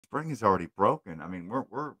spring is already broken. I mean,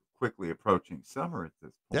 we're quickly approaching summer at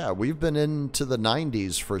this point. Yeah, we've been into the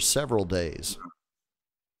 90s for several days.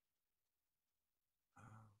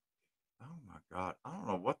 Oh my God. I don't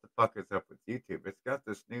know what the fuck is up with YouTube. It's got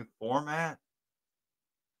this new format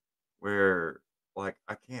where, like,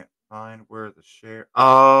 I can't find where the share.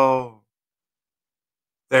 Oh,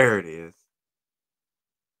 there it is.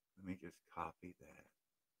 Let me just copy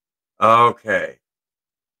that. Okay.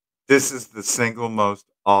 This is the single most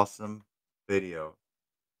awesome video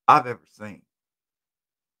I've ever seen.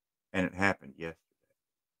 And it happened yesterday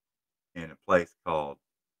in a place called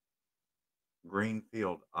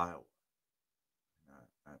Greenfield, Iowa.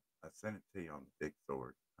 I sent it to you on the big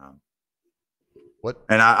sword. What?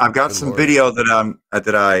 And I've got Good some Lord. video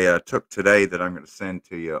that I took today that I'm going to send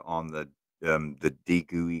to you on the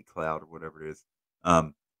DGUI cloud or whatever it is.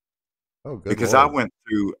 Oh, good Because I Lord. went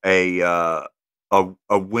through a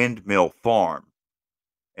windmill farm.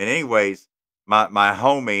 And anyways, my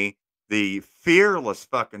homie, the fearless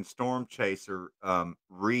fucking storm chaser,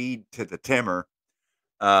 Reed to the Timmer,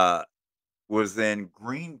 uh, was in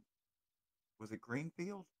was it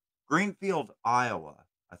Greenfield? Greenfield, Iowa,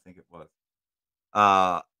 I think it was.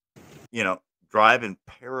 Uh, you know, driving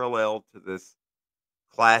parallel to this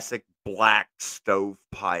classic black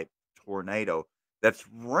stovepipe tornado that's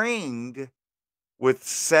ringed with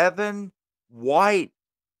 7 white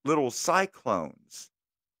little cyclones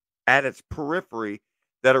at its periphery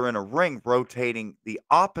that are in a ring rotating the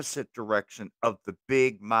opposite direction of the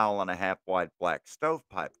big mile-and-a-half wide black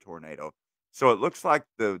stovepipe tornado. So it looks like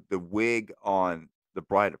the wig on The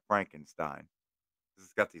Bride of Frankenstein.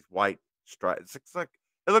 It's got these white stripes. It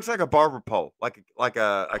looks like a barber pole, like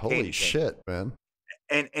a Holy candy cane, shit, man.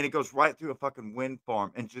 and it goes right through a fucking wind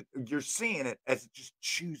farm, and you're seeing it as it just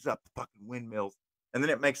chews up the fucking windmills, and then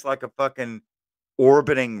it makes like a fucking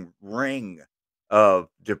orbiting ring of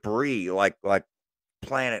debris, like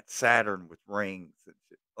planet Saturn with rings and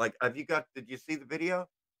shit. Like, did you see the video?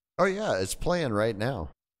 Oh, yeah, it's playing right now.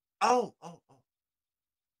 Oh.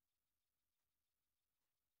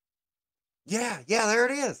 Yeah, there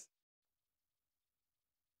it is.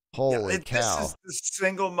 Yeah, Holy this cow. is the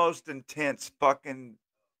single most intense fucking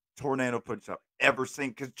tornado punch I've ever seen,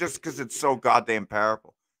 because it's so goddamn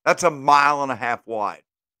powerful. That's a mile and a half wide,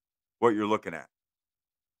 what you're looking at.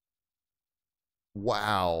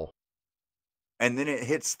 Wow. And then it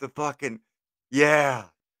hits the fucking, yeah.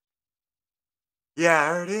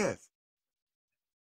 Yeah, there it is.